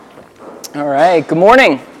All right, good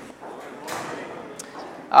morning.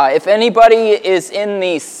 If anybody is in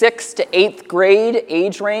the 6th to 8th grade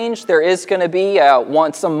age range, there is going to be a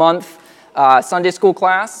once a month Sunday school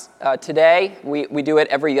class today. We do it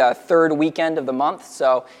every third weekend of the month,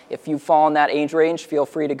 so if you fall in that age range, feel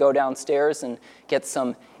free to go downstairs and get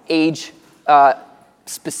some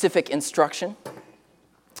age-specific instruction.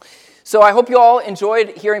 So I hope you all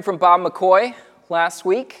enjoyed hearing from Bob McCoy last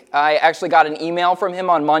week. I actually got an email from him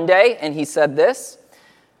on Monday, and he said this: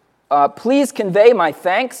 please convey my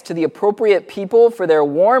thanks to the appropriate people for their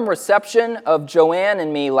warm reception of Joanne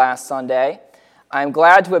and me last Sunday. I am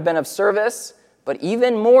glad to have been of service, but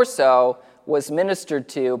even more so was ministered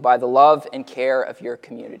to by the love and care of your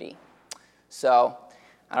community. So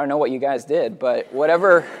I don't know what you guys did, but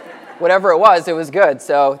whatever it was good.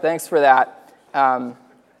 So thanks for that.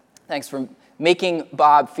 Thanks for making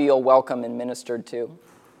Bob feel welcome and ministered to.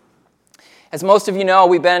 As most of you know,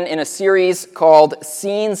 we've been in a series called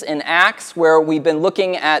Scenes in Acts, where we've been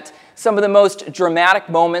looking at some of the most dramatic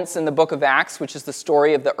moments in the book of Acts, which is the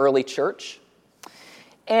story of the early church.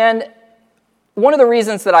 And one of the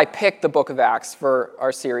reasons that I picked the book of Acts for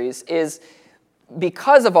our series is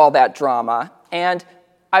because of all that drama, and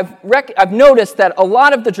I've noticed that a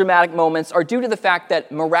lot of the dramatic moments are due to the fact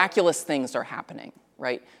that miraculous things are happening,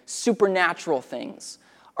 right? Supernatural things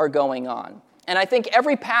are going on. And I think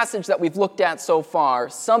every passage that we've looked at so far,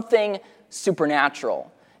 something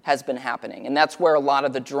supernatural has been happening. And that's where a lot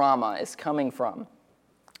of the drama is coming from.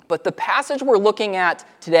 But the passage we're looking at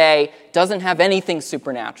today doesn't have anything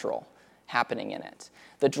supernatural happening in it.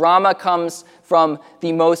 The drama comes from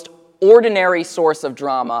the most ordinary source of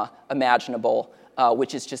drama imaginable,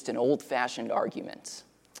 which is just an old-fashioned argument.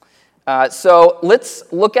 So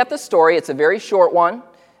let's look at the story. It's a very short one.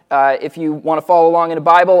 If you want to follow along in a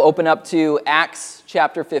Bible, open up to Acts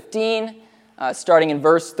chapter 15, starting in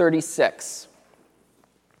verse 36.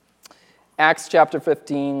 Acts chapter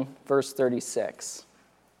 15, verse 36.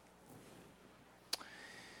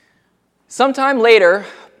 Sometime later,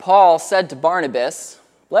 Paul said to Barnabas,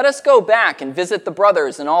 "Let us go back and visit the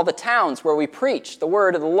brothers in all the towns where we preach the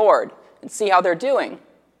word of the Lord and see how they're doing."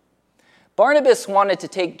 Barnabas wanted to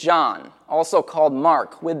take John, also called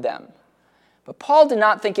Mark, with them. But Paul did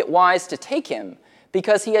not think it wise to take him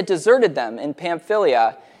because he had deserted them in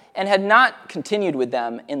Pamphylia and had not continued with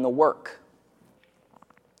them in the work.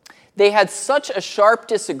 They had such a sharp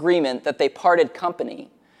disagreement that they parted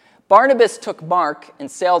company. Barnabas took Mark and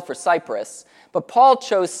sailed for Cyprus, but Paul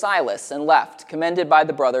chose Silas and left, commended by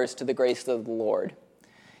the brothers to the grace of the Lord.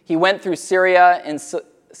 He went through Syria and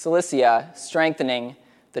Cilicia, strengthening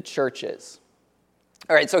the churches.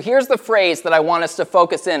 All right, so here's the phrase that I want us to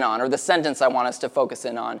focus in on, or the sentence I want us to focus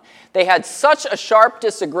in on. They had such a sharp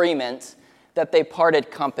disagreement that they parted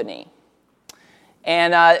company.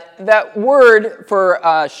 And that word for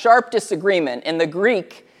sharp disagreement, in the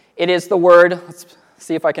Greek, it is the word, let's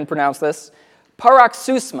see if I can pronounce this,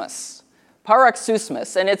 paroxysmos.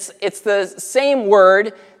 Paroxysmos, and it's the same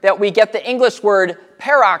word that we get the English word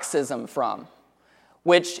paroxysm from,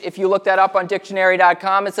 which, if you look that up on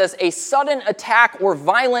dictionary.com, it says a sudden attack or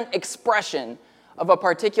violent expression of a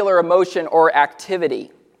particular emotion or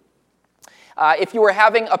activity. If you were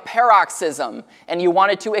having a paroxysm and you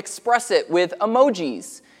wanted to express it with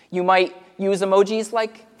emojis, you might use emojis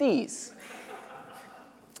like these.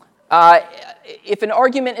 If an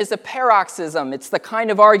argument is a paroxysm, it's the kind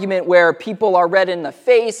of argument where people are red in the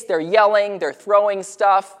face, they're yelling, they're throwing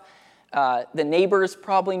stuff. The neighbors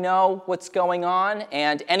probably know what's going on,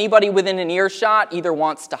 and anybody within an earshot either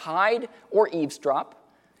wants to hide or eavesdrop,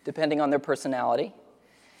 depending on their personality.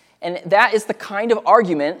 And that is the kind of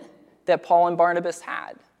argument that Paul and Barnabas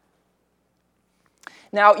had.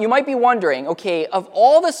 Now, you might be wondering, okay, of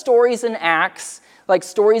all the stories in Acts, like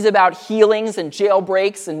stories about healings and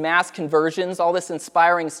jailbreaks and mass conversions, all this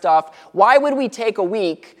inspiring stuff, why would we take a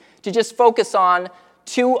week to just focus on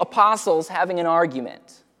two apostles having an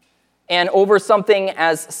argument? And over something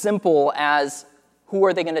as simple as who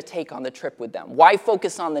are they going to take on the trip with them? Why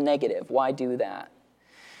focus on the negative? Why do that?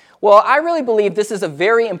 Well, I really believe this is a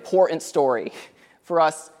very important story for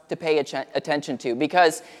us to pay attention to,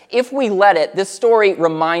 because if we let it, this story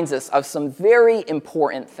reminds us of some very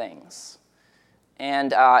important things.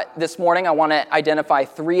 And this morning, I want to identify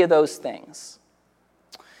three of those things.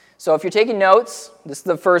 So if you're taking notes, this is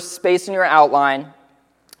the first space in your outline.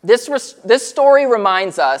 This story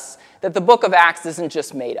reminds us that the book of Acts isn't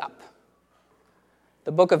just made up.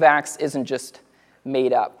 The book of Acts isn't just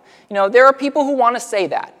made up. You know, there are people who want to say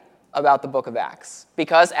that about the book of Acts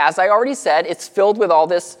because, as I already said, it's filled with all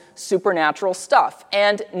this supernatural stuff.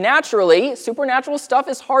 And naturally, supernatural stuff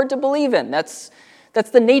is hard to believe in. That's That's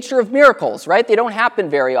the nature of miracles, right? They don't happen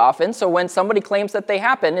very often, so when somebody claims that they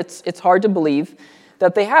happen, it's hard to believe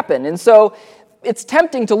that they happen. And so it's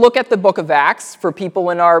tempting to look at the book of Acts for people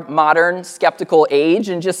in our modern skeptical age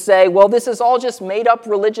and just say, well, this is all just made-up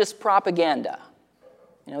religious propaganda.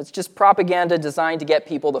 It's just propaganda designed to get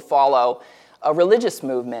people to follow a religious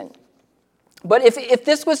movement. But if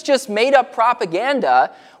this was just made-up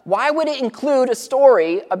propaganda, why would it include a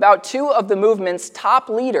story about two of the movement's top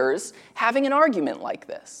leaders having an argument like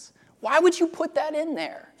this? Why would you put that in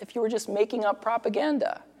there if you were just making up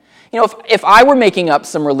propaganda? If I were making up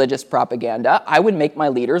some religious propaganda, I would make my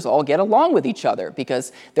leaders all get along with each other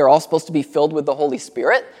because they're all supposed to be filled with the Holy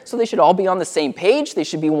Spirit, so they should all be on the same page. They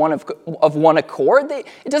should be of one accord.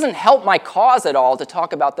 It doesn't help my cause at all to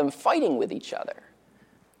talk about them fighting with each other,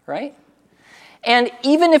 right? And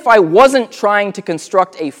even if I wasn't trying to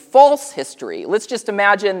construct a false history, let's just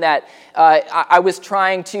imagine that I was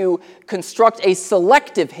trying to construct a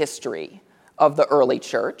selective history of the early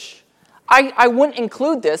church, I wouldn't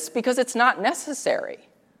include this because it's not necessary,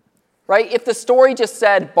 right? If the story just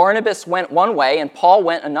said Barnabas went one way and Paul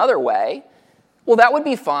went another way, well, that would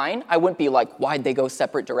be fine. I wouldn't be like, why'd they go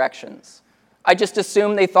separate directions? I just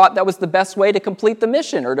assumed they thought that was the best way to complete the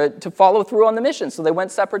mission or to follow through on the mission, so they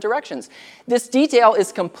went separate directions. This detail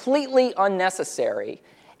is completely unnecessary,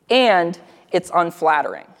 and it's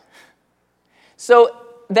unflattering. So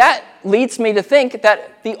that leads me to think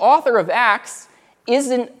that the author of Acts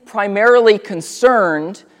isn't primarily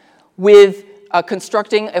concerned with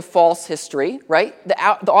constructing a false history, right? The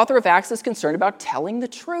author of Acts is concerned about telling the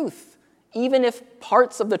truth, even if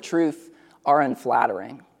parts of the truth are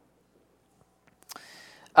unflattering.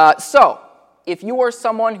 So, if you are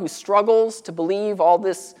someone who struggles to believe all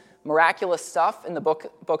this miraculous stuff in the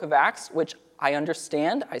book of Acts, which I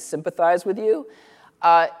understand, I sympathize with you,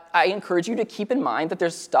 I encourage you to keep in mind that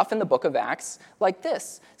there's stuff in the book of Acts like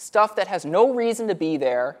this, stuff that has no reason to be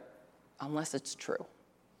there unless it's true.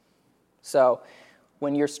 So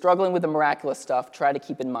when you're struggling with the miraculous stuff, try to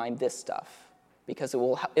keep in mind this stuff, because it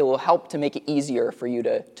will help to make it easier for you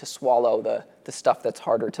to swallow the stuff that's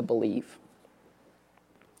harder to believe.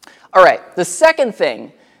 All right, the second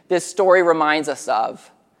thing this story reminds us of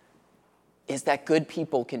is that good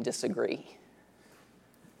people can disagree.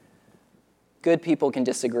 Good people can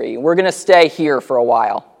disagree. We're going to stay here for a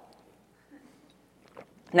while.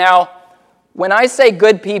 Now, when I say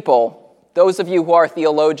good people, those of you who are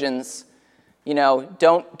theologians,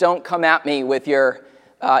 don't come at me with your,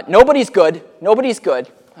 nobody's good,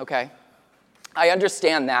 okay? I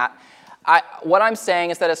understand that. What I'm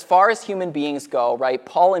saying is that as far as human beings go, right,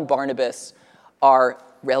 Paul and Barnabas are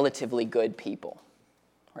relatively good people,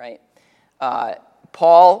 right?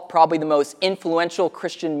 Paul, probably the most influential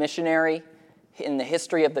Christian missionary in the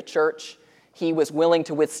history of the church. He was willing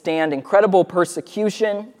to withstand incredible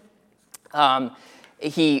persecution.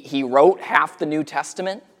 He wrote half the New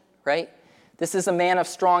Testament, right? This is a man of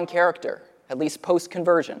strong character, at least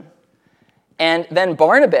post-conversion. And then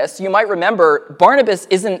Barnabas, you might remember, Barnabas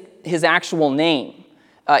isn't his actual name.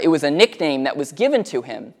 It was a nickname that was given to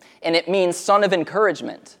him, and it means son of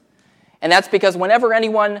encouragement. And that's because whenever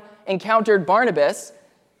anyone encountered Barnabas,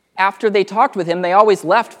 after they talked with him, they always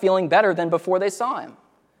left feeling better than before they saw him,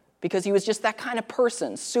 because he was just that kind of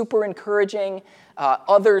person, super encouraging,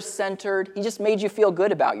 others-centered. He just made you feel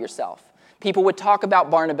good about yourself. People would talk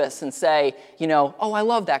about Barnabas and say, oh, I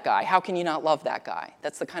love that guy. How can you not love that guy?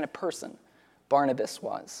 That's the kind of person Barnabas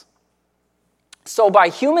was. So by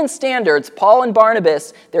human standards, Paul and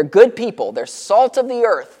Barnabas, they're good people. They're salt of the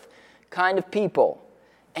earth kind of people.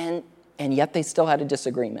 And yet they still had a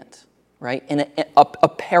disagreement, right? And a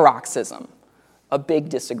paroxysm, a big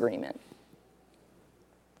disagreement.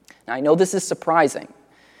 Now, I know this is surprising,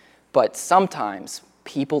 but sometimes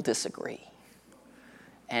people disagree.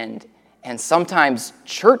 And sometimes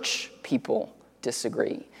church people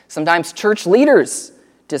disagree. Sometimes church leaders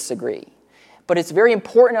disagree. But it's very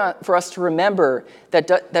important for us to remember that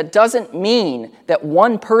that doesn't mean that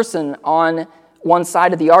one person on one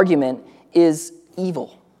side of the argument is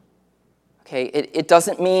evil. Okay? It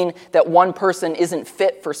doesn't mean that one person isn't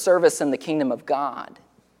fit for service in the kingdom of God.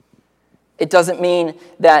 It doesn't mean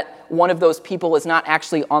that one of those people is not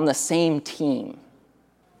actually on the same team.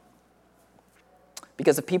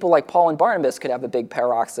 Because if people like Paul and Barnabas could have a big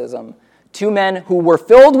paroxysm, two men who were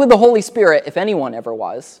filled with the Holy Spirit, if anyone ever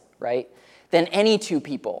was, right, then any two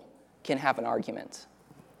people can have an argument.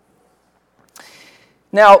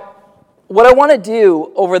 Now, what I want to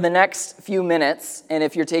do over the next few minutes, and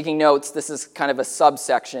if you're taking notes, this is kind of a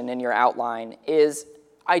subsection in your outline, is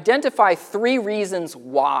identify 3 reasons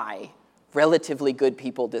why relatively good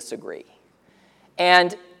people disagree.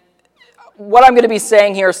 And what I'm going to be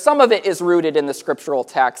saying here, some of it is rooted in the scriptural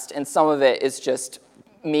text, and some of it is just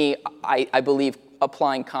me, I believe,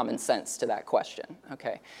 applying common sense to that question,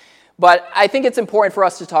 okay? But I think it's important for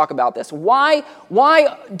us to talk about this. Why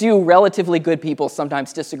do relatively good people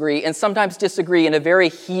sometimes disagree, and sometimes disagree in a very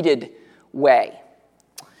heated way?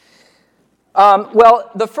 Well,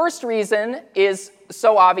 the first reason is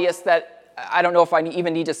so obvious that I don't know if I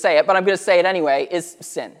even need to say it, but I'm going to say it anyway, is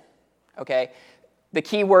sin, okay? The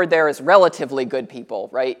key word there is relatively good people,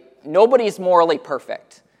 right? Nobody's morally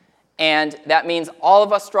perfect. And that means all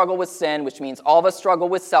of us struggle with sin, which means all of us struggle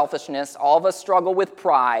with selfishness, all of us struggle with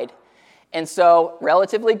pride. And so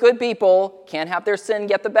relatively good people can have their sin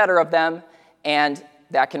get the better of them, and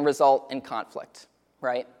that can result in conflict,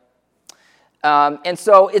 right? And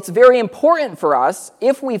so it's very important for us,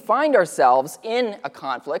 if we find ourselves in a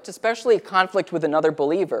conflict, especially a conflict with another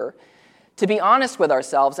believer, to be honest with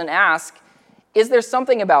ourselves and ask, is there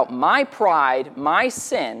something about my pride, my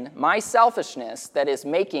sin, my selfishness that is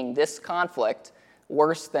making this conflict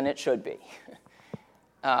worse than it should be?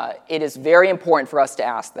 It is very important for us to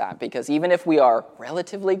ask that, because even if we are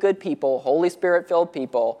relatively good people, Holy Spirit-filled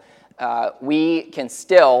people, we can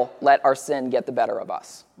still let our sin get the better of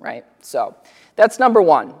us, right? So that's number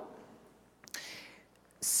one.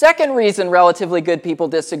 Second reason relatively good people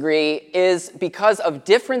disagree is because of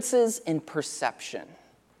differences in perception.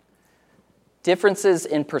 Differences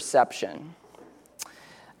in perception.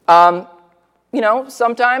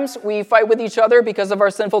 Sometimes we fight with each other because of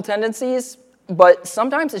our sinful tendencies, but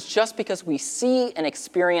sometimes it's just because we see and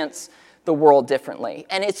experience the world differently.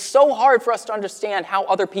 And it's so hard for us to understand how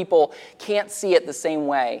other people can't see it the same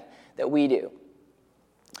way that we do.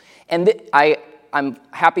 And I'm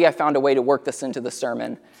happy I found a way to work this into the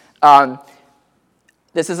sermon.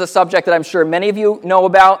 This is a subject that I'm sure many of you know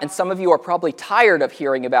about, and some of you are probably tired of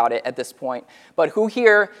hearing about it at this point. But who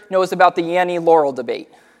here knows about the Yanny-Laurel debate?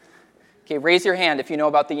 Okay, raise your hand if you know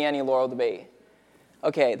about the Yanny-Laurel debate.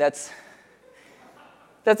 Okay, that's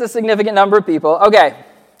a significant number of people. Okay,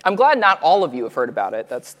 I'm glad not all of you have heard about it.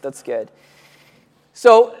 That's good.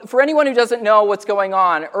 So for anyone who doesn't know what's going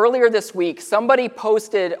on, earlier this week, somebody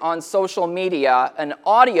posted on social media an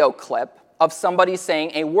audio clip of somebody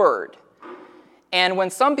saying a word. And when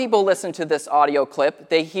some people listen to this audio clip,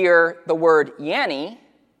 they hear the word Yanny,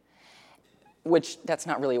 which that's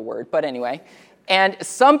not really a word, but anyway. And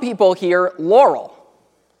some people hear Laurel.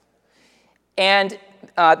 And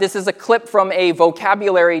this is a clip from a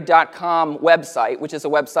vocabulary.com website, which is a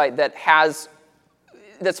website that's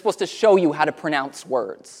supposed to show you how to pronounce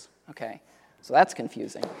words. Okay, so that's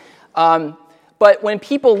confusing. But when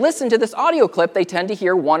people listen to this audio clip, they tend to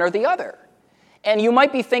hear one or the other. And you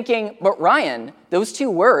might be thinking, but Ryan, those two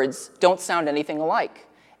words don't sound anything alike.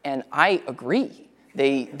 And I agree.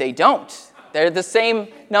 They don't. They're the same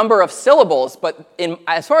number of syllables, but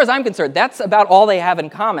as far as I'm concerned, that's about all they have in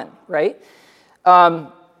common, right?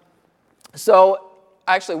 So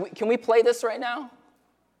actually, can we play this right now?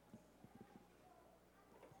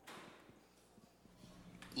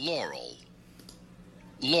 Laurel,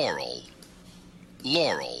 laurel,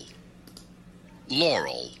 laurel,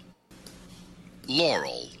 laurel,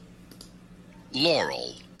 laurel,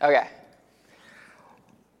 laurel. Okay.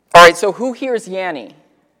 All right, so who hears Yanny?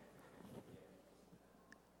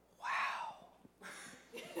 Wow.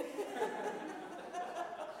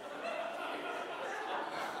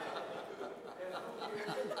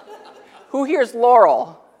 Who hears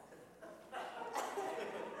Laurel?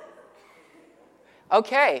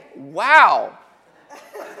 Okay, wow.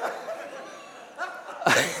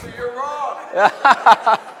 So you're wrong.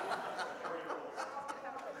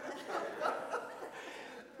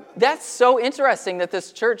 That's so interesting that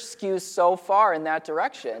this church skews so far in that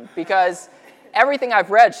direction, because everything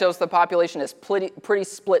I've read shows the population is pretty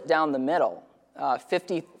split down the middle.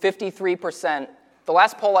 53%. The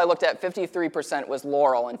last poll I looked at, 53% was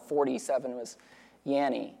Laurel and 47% was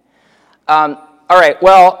Yanny. All right,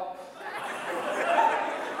 well,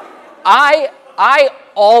 I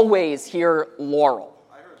always hear Laurel.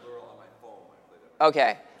 I heard Laurel on my phone when I played it.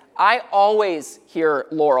 Okay. I always hear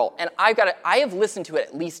Laurel, and I have listened to it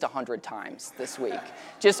at least 100 times this week,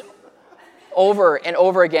 just over and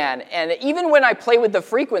over again. And even when I play with the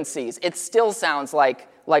frequencies, it still sounds like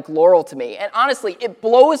Laurel to me. And honestly, it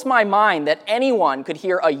blows my mind that anyone could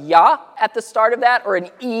hear a ya at the start of that or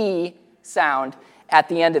an e sound at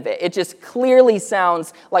the end of it. It just clearly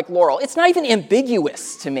sounds like Laurel. It's not even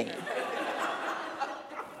ambiguous to me.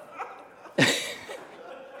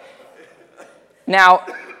 Now,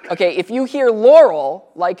 okay, if you hear Laurel,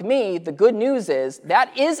 like me, the good news is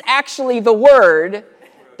that is actually the word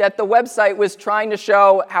that the website was trying to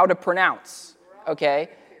show how to pronounce, okay?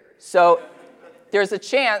 So there's a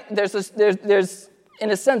chance, there's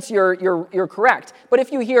in a sense, you're correct. But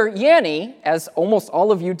if you hear Yanny, as almost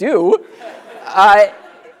all of you do,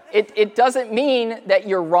 it doesn't mean that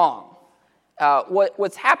you're wrong.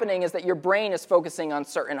 What's happening is that your brain is focusing on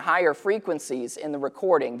certain higher frequencies in the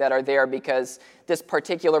recording that are there because this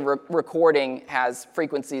particular recording has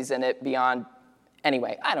frequencies in it beyond,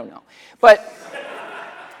 anyway, I don't know. But,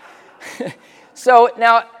 so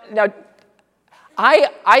now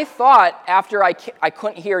I thought after I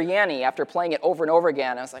couldn't hear Yanny, after playing it over and over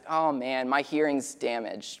again, I was like, oh man, my hearing's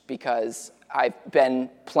damaged because I've been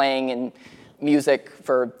playing in music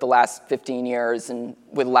for the last 15 years and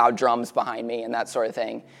with loud drums behind me and that sort of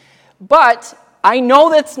thing. But I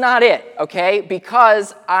know that's not it, okay,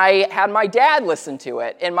 because I had my dad listen to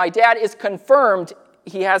it, and my dad is confirmed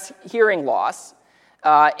he has hearing loss.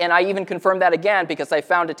 And I even confirmed that again because I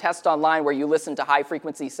found a test online where you listen to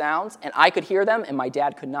high-frequency sounds, and I could hear them, and my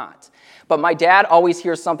dad could not. But my dad always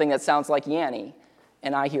hears something that sounds like Yanny,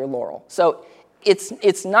 and I hear Laurel. So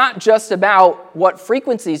it's not just about what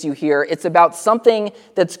frequencies you hear. It's about something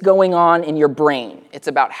that's going on in your brain. It's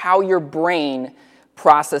about how your brain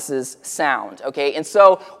processes sound, okay? And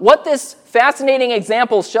so what this fascinating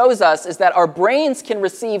example shows us is that our brains can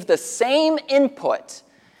receive the same input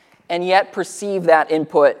and yet perceive that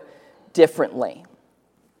input differently.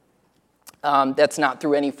 That's not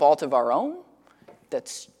through any fault of our own.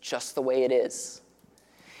 That's just the way it is.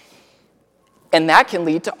 And that can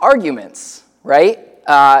lead to arguments, right?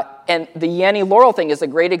 And the Yanny Laurel thing is a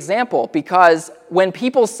great example because when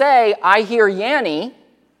people say, I hear Yanny,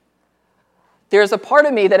 there's a part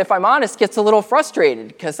of me that, if I'm honest, gets a little frustrated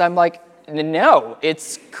because I'm like, no,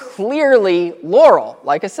 it's clearly Laurel.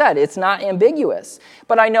 Like I said, it's not ambiguous.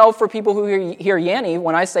 But I know for people who hear Yanny,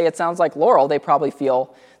 when I say it sounds like Laurel, they probably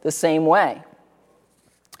feel the same way.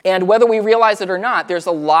 And whether we realize it or not, there's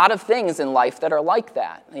a lot of things in life that are like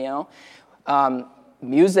that, you know.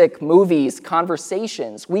 Music, movies,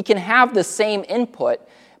 conversations. We can have the same input,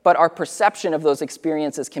 but our perception of those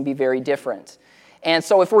experiences can be very different. And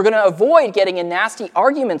so if we're going to avoid getting in nasty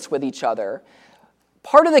arguments with each other,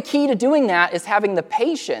 part of the key to doing that is having the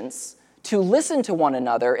patience to listen to one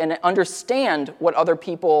another and understand what other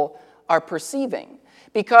people are perceiving.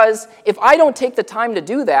 Because if I don't take the time to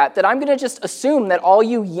do that, then I'm going to just assume that all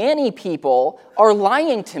you Yanny people are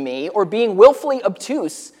lying to me or being willfully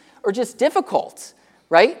obtuse or just difficult,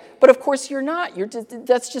 right? But of course you're not.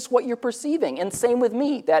 That's just what you're perceiving. And same with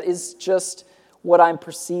me. That is just what I'm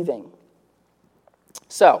perceiving.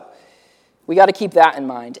 So we got to keep that in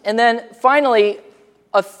mind. And then finally,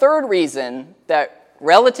 a third reason that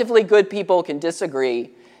relatively good people can disagree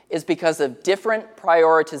is because of different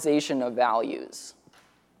prioritization of values.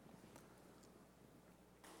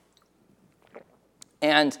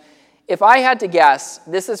 And if I had to guess,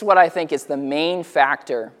 this is what I think is the main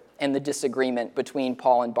factor in the disagreement between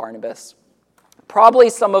Paul and Barnabas. Probably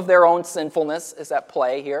some of their own sinfulness is at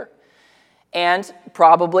play here. And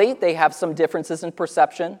probably they have some differences in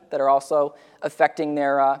perception that are also affecting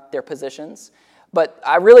their positions. But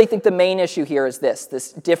I really think the main issue here is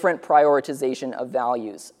this different prioritization of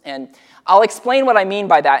values. And I'll explain what I mean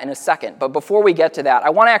by that in a second. But before we get to that, I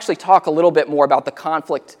want to actually talk a little bit more about the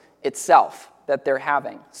conflict itself that they're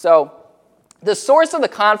having. So the source of the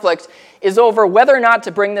conflict is over whether or not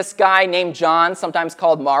to bring this guy named John, sometimes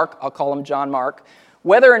called Mark, I'll call him John Mark,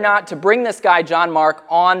 whether or not to bring this guy, John Mark,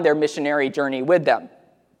 on their missionary journey with them.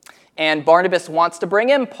 And Barnabas wants to bring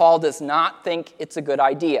him. Paul does not think it's a good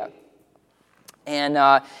idea. And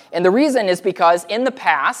the reason is because in the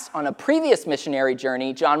past, on a previous missionary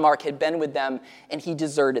journey, John Mark had been with them and he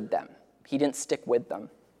deserted them. He didn't stick with them.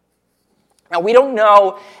 Now, we don't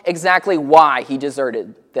know exactly why he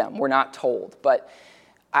deserted them. We're not told. But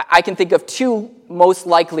I can think of two most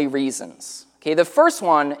likely reasons. Okay, the first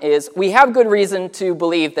one is we have good reason to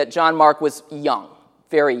believe that John Mark was young,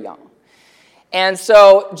 very young. And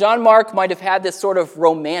so John Mark might have had this sort of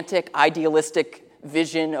romantic, idealistic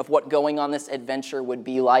vision of what going on this adventure would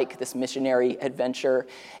be like, this missionary adventure.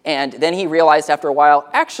 And then he realized after a while,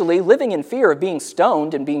 actually, living in fear of being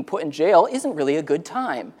stoned and being put in jail isn't really a good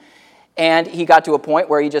time. And he got to a point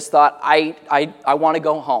where he just thought, I want to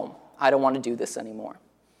go home. I don't want to do this anymore.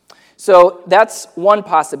 So that's one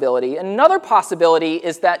possibility. Another possibility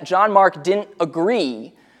is that John Mark didn't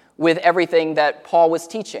agree with everything that Paul was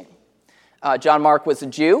teaching. John Mark was a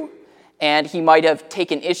Jew, and he might have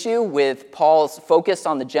taken issue with Paul's focus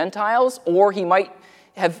on the Gentiles, or he might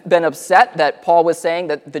have been upset that Paul was saying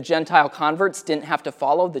that the Gentile converts didn't have to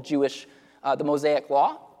follow the Mosaic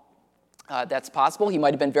law. That's possible. He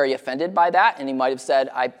might have been very offended by that, and he might have said,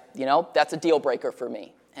 that's a deal breaker for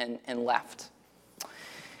me, and left.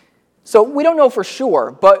 So we don't know for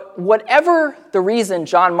sure, but whatever the reason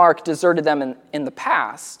John Mark deserted them in the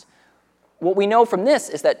past, what we know from this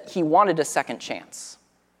is that he wanted a second chance.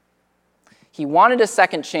 He wanted a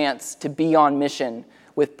second chance to be on mission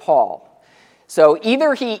with Paul. So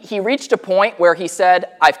either he reached a point where he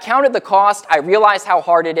said, I've counted the cost, I realize how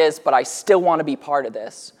hard it is, but I still want to be part of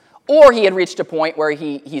this. Or he had reached a point where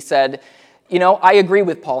he said, I agree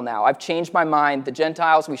with Paul now. I've changed my mind. The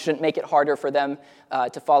Gentiles, we shouldn't make it harder for them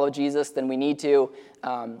to follow Jesus than we need to.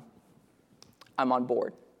 I'm on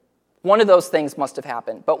board. One of those things must have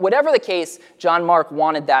happened. But whatever the case, John Mark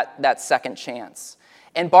wanted that second chance.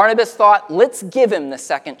 And Barnabas thought, let's give him the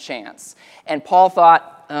second chance. And Paul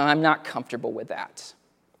thought, I'm not comfortable with that.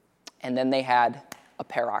 And then they had a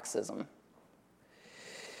paroxysm.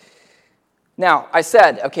 Now, I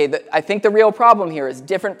said, I think the real problem here is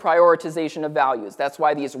different prioritization of values. That's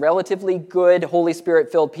why these relatively good, Holy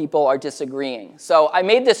Spirit-filled people are disagreeing. So I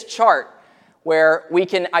made this chart where we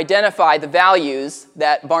can identify the values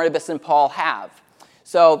that Barnabas and Paul have.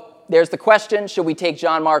 So there's the question, should we take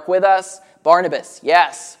John Mark with us? Barnabas,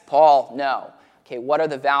 yes. Paul, no. Okay, what are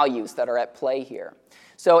the values that are at play here?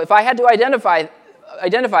 So if I had to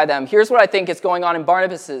identify them, here's what I think is going on in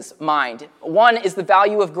Barnabas's mind. One is the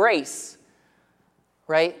value of grace,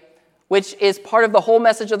 right? Which is part of the whole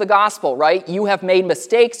message of the gospel, right? You have made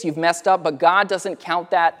mistakes, you've messed up, but God doesn't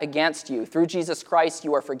count that against you. Through Jesus Christ,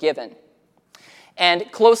 you are forgiven.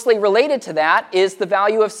 And closely related to that is the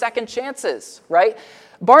value of second chances, right?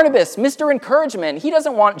 Barnabas, Mr. Encouragement, he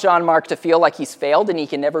doesn't want John Mark to feel like he's failed and he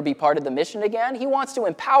can never be part of the mission again. He wants to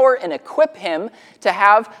empower and equip him to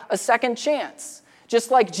have a second chance.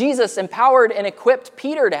 Just like Jesus empowered and equipped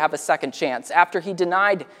Peter to have a second chance after he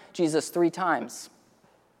denied Jesus 3 times,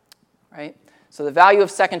 right? So the value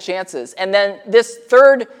of second chances. And then this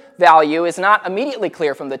third value is not immediately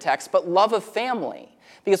clear from the text, but love of family.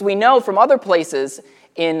 Because we know from other places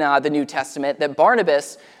in the New Testament that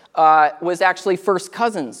Barnabas was actually first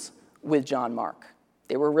cousins with John Mark.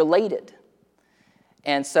 They were related.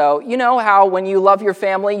 And so you know how when you love your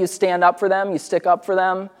family, you stand up for them, you stick up for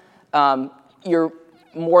them. You're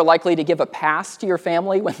more likely to give a pass to your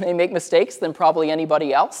family when they make mistakes than probably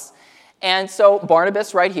anybody else. And so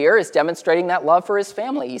Barnabas right here is demonstrating that love for his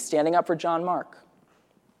family. He's standing up for John Mark.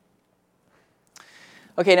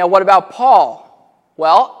 Okay, now what about Paul?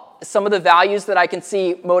 Well, some of the values that I can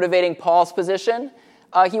see motivating Paul's position,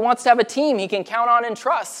 he wants to have a team he can count on and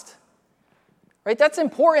trust. Right? That's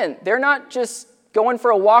important. They're not just going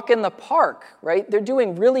for a walk in the park, right? They're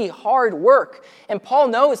doing really hard work. And Paul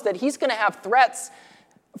knows that he's going to have threats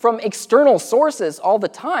from external sources all the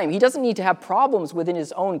time. He doesn't need to have problems within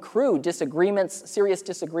his own crew, disagreements, serious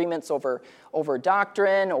disagreements over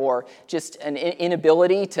doctrine, or just an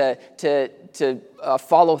inability to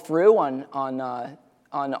follow through on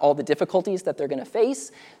all the difficulties that they're going to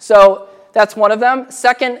face. So that's one of them.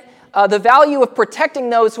 Second, the value of protecting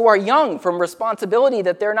those who are young from responsibility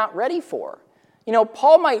that they're not ready for. You know,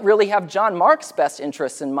 Paul might really have John Mark's best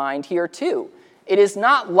interests in mind here too. It is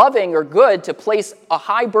not loving or good to place a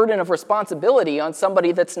high burden of responsibility on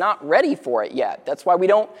somebody that's not ready for it yet. That's why we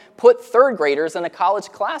don't put third graders in a college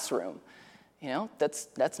classroom. You know,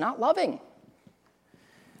 that's not loving.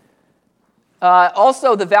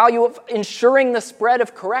 Also, the value of ensuring the spread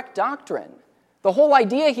of correct doctrine. The whole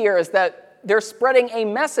idea here is that they're spreading a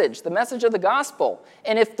message, the message of the gospel.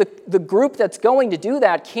 And if the group that's going to do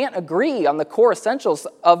that can't agree on the core essentials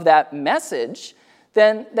of that message,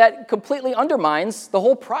 then that completely undermines the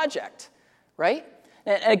whole project, right?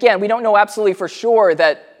 And again, we don't know absolutely for sure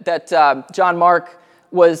that John Mark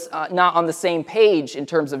was not on the same page in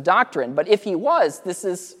terms of doctrine. But if he was, this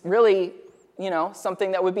is really,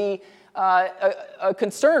 something that would be a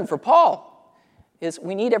concern for Paul, is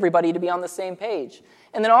we need everybody to be on the same page.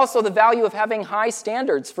 And then also the value of having high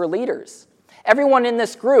standards for leaders. Everyone in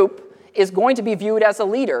this group is going to be viewed as a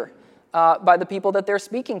leader by the people that they're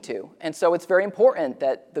speaking to. And so it's very important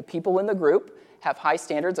that the people in the group have high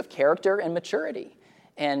standards of character and maturity.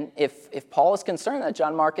 And if Paul is concerned that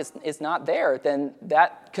John Mark is not there, then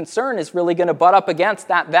that concern is really going to butt up against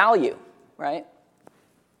that value, right?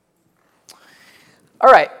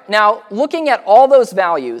 All right, now looking at all those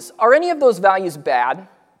values, are any of those values bad?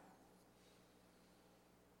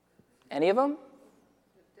 Any of them?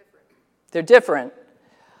 They're different.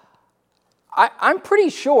 I'm pretty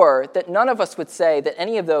sure that none of us would say that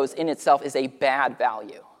any of those in itself is a bad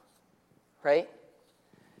value, right?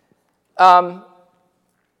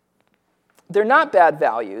 They're not bad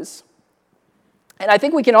values. And I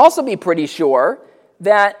think we can also be pretty sure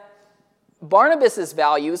that Barnabas's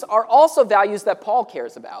values are also values that Paul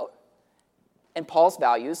cares about. and Paul's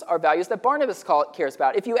values are values that Barnabas cares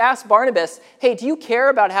about. If you ask Barnabas, hey, do you care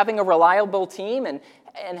about having a reliable team and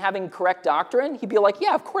having correct doctrine? He'd be like,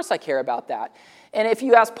 yeah, of course I care about that. And if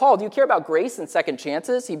you ask Paul, do you care about grace and second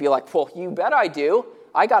chances? He'd be like, well, you bet I do.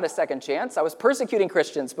 I got a second chance. I was persecuting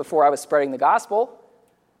Christians before I was spreading the gospel.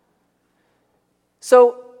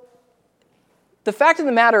 So the fact of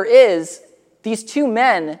the matter is, these two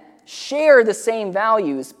men share the same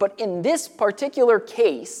values, but in this particular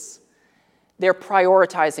case, they're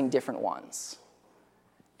prioritizing different ones.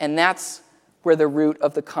 And that's where the root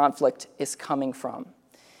of the conflict is coming from.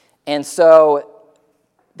 And so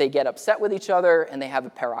they get upset with each other and they have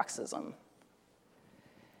a paroxysm.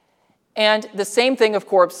 And the same thing, of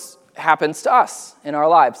course, happens to us in our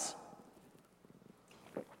lives.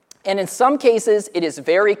 And in some cases, it is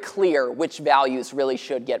very clear which values really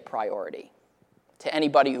should get priority to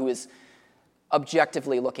anybody who is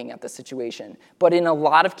objectively looking at the situation. But in a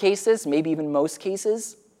lot of cases, maybe even most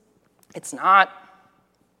cases, it's not.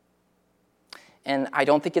 And I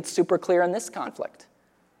don't think it's super clear in this conflict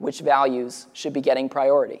which values should be getting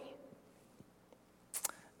priority.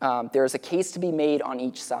 There's a case to be made on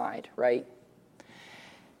each side, right?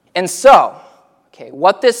 And so,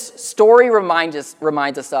 what this story reminds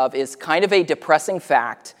us of is kind of a depressing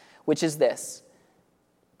fact, which is this.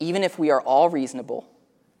 Even if we are all reasonable,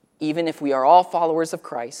 even if we are all followers of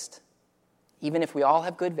Christ, even if we all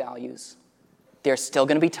have good values, there's still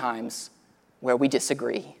going to be times where we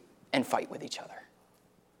disagree and fight with each other.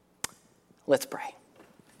 Let's pray.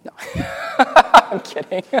 No, I'm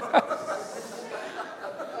kidding.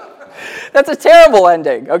 That's a terrible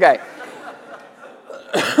ending. Okay.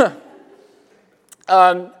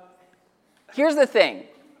 Here's the thing.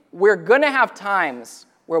 We're going to have times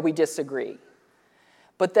where we disagree.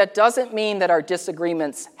 But that doesn't mean that our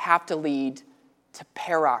disagreements have to lead to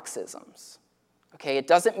paroxysms. Okay? It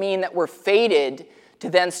doesn't mean that we're fated to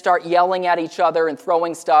then start yelling at each other and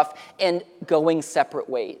throwing stuff and going separate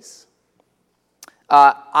ways.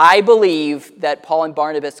 I believe that Paul and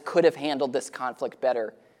Barnabas could have handled this conflict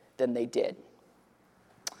better than they did.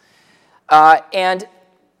 And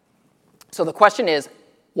so the question is,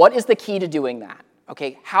 what is the key to doing that?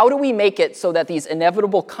 Okay, how do we make it so that these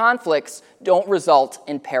inevitable conflicts don't result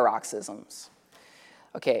in paroxysms?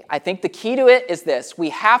 Okay, I think the key to it is this. We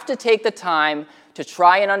have to take the time to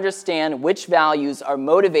try and understand which values are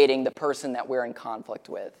motivating the person that we're in conflict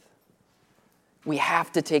with. We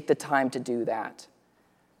have to take the time to do that.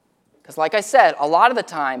 Because like I said, a lot of the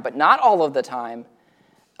time, but not all of the time,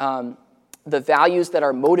 the values that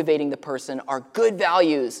are motivating the person are good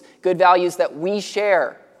values that we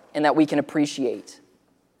share and that we can appreciate.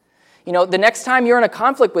 You know, the next time you're in a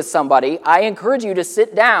conflict with somebody, I encourage you to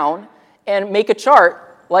sit down and make a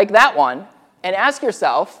chart like that one and ask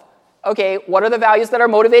yourself, okay, what are the values that are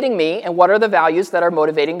motivating me and what are the values that are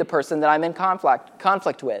motivating the person that I'm in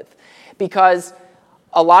conflict with? Because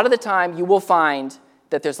a lot of the time you will find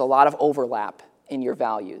that there's a lot of overlap in your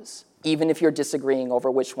values, even if you're disagreeing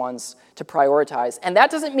over which ones to prioritize. And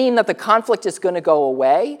that doesn't mean that the conflict is going to go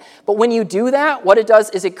away, but when you do that, what it does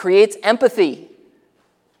is it creates empathy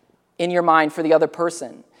in your mind for the other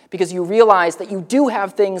person, because you realize that you do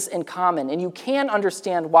have things in common, and you can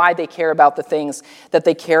understand why they care about the things that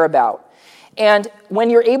they care about. And when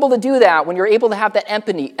you're able to do that, when you're able to have that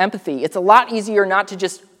empathy, it's a lot easier not to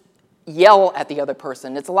just yell at the other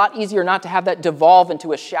person. It's a lot easier not to have that devolve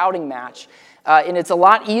into a shouting match. And it's a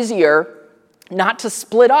lot easier not to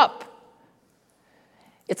split up.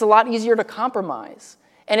 It's a lot easier to compromise.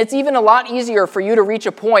 And it's even a lot easier for you to reach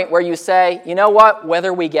a point where you say, you know what,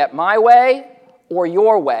 whether we get my way or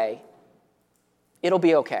your way, it'll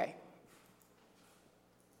be okay.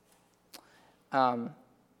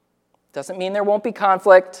 Doesn't mean there won't be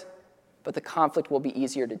conflict, but the conflict will be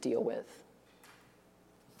easier to deal with.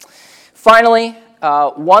 Finally,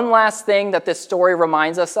 one last thing that this story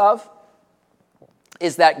reminds us of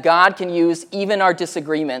is that God can use even our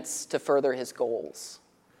disagreements to further his goals.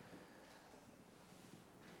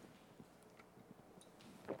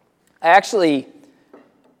 I actually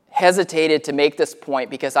hesitated to make this point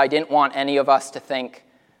because I didn't want any of us to think,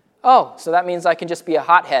 oh, so that means I can just be a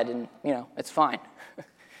hothead and, it's fine.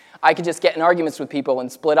 I can just get in arguments with people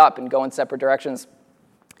and split up and go in separate directions.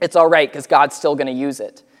 It's all right because God's still going to use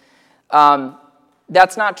it.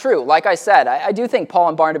 That's not true. Like I said, I do think Paul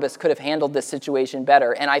and Barnabas could have handled this situation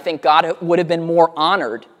better, and I think God would have been more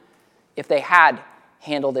honored if they had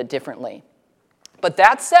handled it differently. But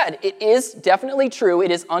that said, it is definitely true,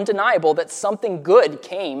 it is undeniable that something good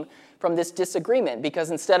came from this disagreement,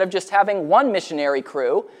 because instead of just having one missionary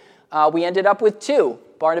crew, we ended up with two.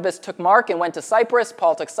 Barnabas took Mark and went to Cyprus,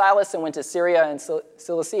 Paul took Silas and went to Syria and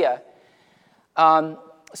Cilicia.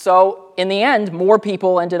 So in the end, more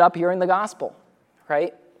people ended up hearing the gospel,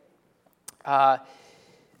 right?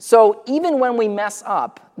 So even when we mess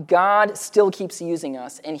up, God still keeps using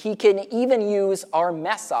us, and he can even use our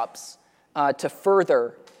mess-ups to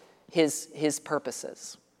further his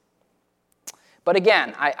purposes. But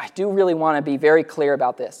again, I do really want to be very clear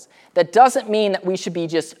about this. That doesn't mean that we should be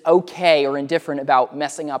just okay or indifferent about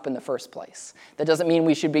messing up in the first place. That doesn't mean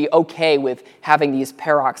we should be okay with having these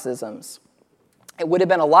paroxysms. It would have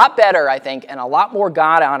been a lot better, I think, and a lot more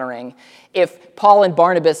God-honoring if Paul and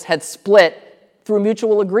Barnabas had split through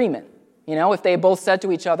mutual agreement. You know, if they both said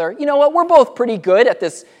to each other, you know what, we're both pretty good at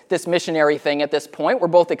this missionary thing at this point. We're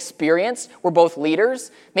both experienced. We're both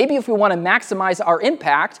leaders. Maybe if we want to maximize our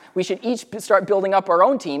impact, we should each start building up our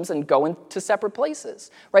own teams and go into separate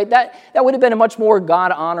places, right? That would have been a much more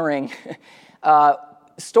God-honoring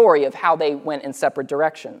story of how they went in separate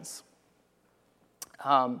directions.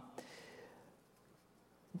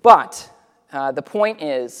 But the point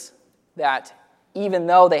is that even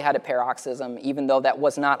though they had a paroxysm, even though that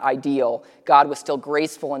was not ideal, God was still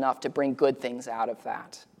graceful enough to bring good things out of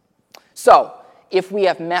that. So, if we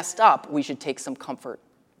have messed up, we should take some comfort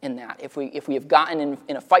in that. If we have gotten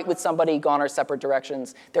in a fight with somebody, gone our separate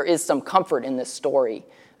directions, there is some comfort in this story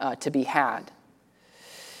to be had.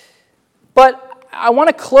 But I want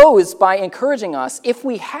to close by encouraging us, if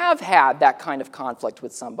we have had that kind of conflict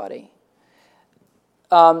with somebody,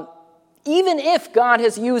 even if God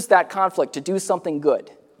has used that conflict to do something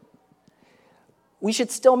good, we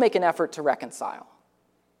should still make an effort to reconcile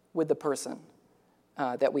with the person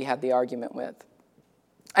that we had the argument with.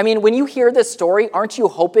 I mean, when you hear this story, aren't you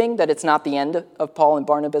hoping that it's not the end of Paul and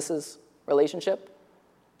Barnabas' relationship?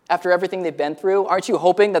 After everything they've been through, aren't you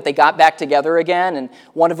hoping that they got back together again and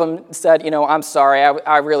one of them said, I'm sorry,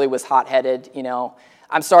 I really was hot-headed,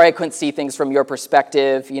 I'm sorry I couldn't see things from your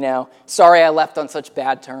perspective, Sorry I left on such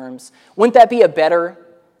bad terms. Wouldn't that be a better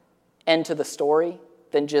end to the story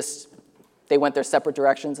than just they went their separate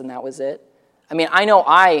directions and that was it? I mean, I know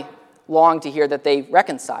I long to hear that they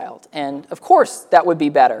reconciled, and of course that would be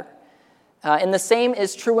better. And the same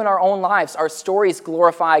is true in our own lives. Our stories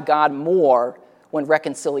glorify God more when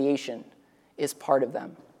reconciliation is part of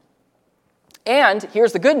them. And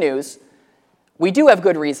here's the good news. We do have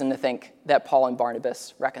good reason to think that Paul and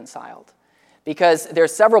Barnabas reconciled, because there are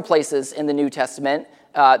several places in the New Testament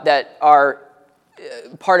that are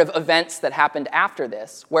part of events that happened after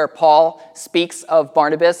this, where Paul speaks of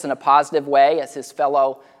Barnabas in a positive way as his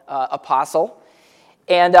fellow apostle.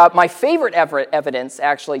 And my favorite evidence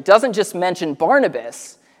actually doesn't just mention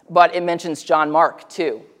Barnabas, but it mentions John Mark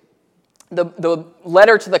too. The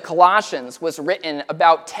letter to the Colossians was written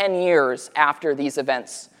about 10 years after these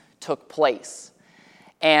events took place.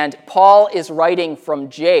 And Paul is writing from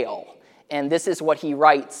jail, and this is what he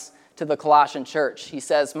writes to the Colossian church. He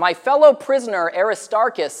says, "My fellow prisoner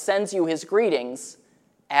Aristarchus sends you his greetings,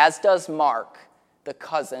 as does Mark, the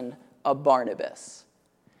cousin of Barnabas.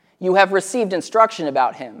 You have received instruction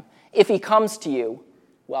about him. If he comes to you,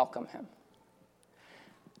 welcome him."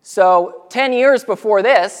 So 10 years before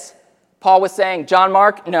this, Paul was saying, John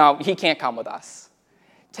Mark, no, he can't come with us.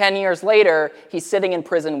 10 years later, he's sitting in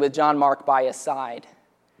prison with John Mark by his side.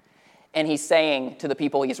 And he's saying to the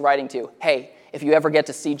people he's writing to, hey, if you ever get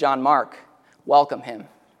to see John Mark, welcome him.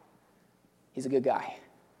 He's a good guy.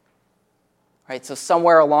 Right? So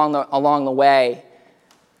somewhere along the way,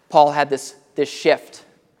 Paul had this shift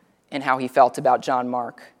in how he felt about John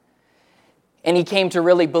Mark. And he came to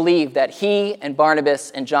really believe that he and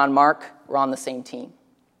Barnabas and John Mark were on the same team.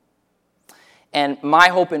 And my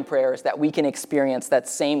hope and prayer is that we can experience that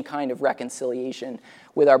same kind of reconciliation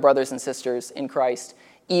with our brothers and sisters in Christ,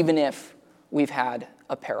 even if we've had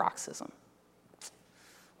a paroxysm.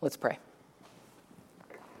 Let's pray.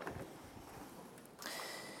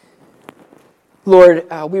 Lord,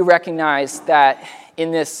 we recognize that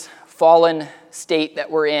in this fallen state that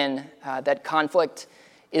we're in, that conflict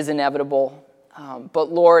is inevitable.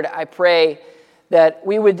 But Lord, I pray that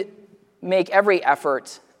we would make every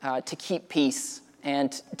effort to keep peace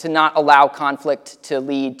and to not allow conflict to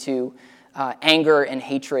lead to anger and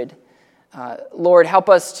hatred. Lord, help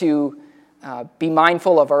us to be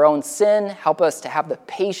mindful of our own sin. Help us to have the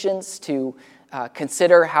patience to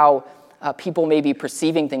consider how people may be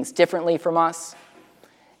perceiving things differently from us.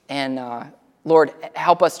 And Lord,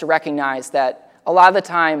 help us to recognize that a lot of the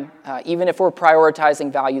time, even if we're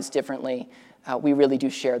prioritizing values differently, we really do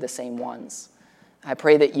share the same ones. I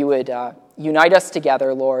pray that you would unite us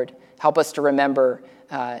together, Lord. Help us to remember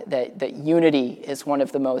that unity is one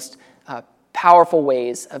of the most powerful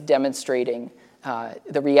ways of demonstrating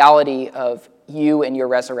the reality of you and your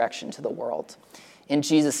resurrection to the world. In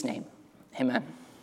Jesus' name, Amen.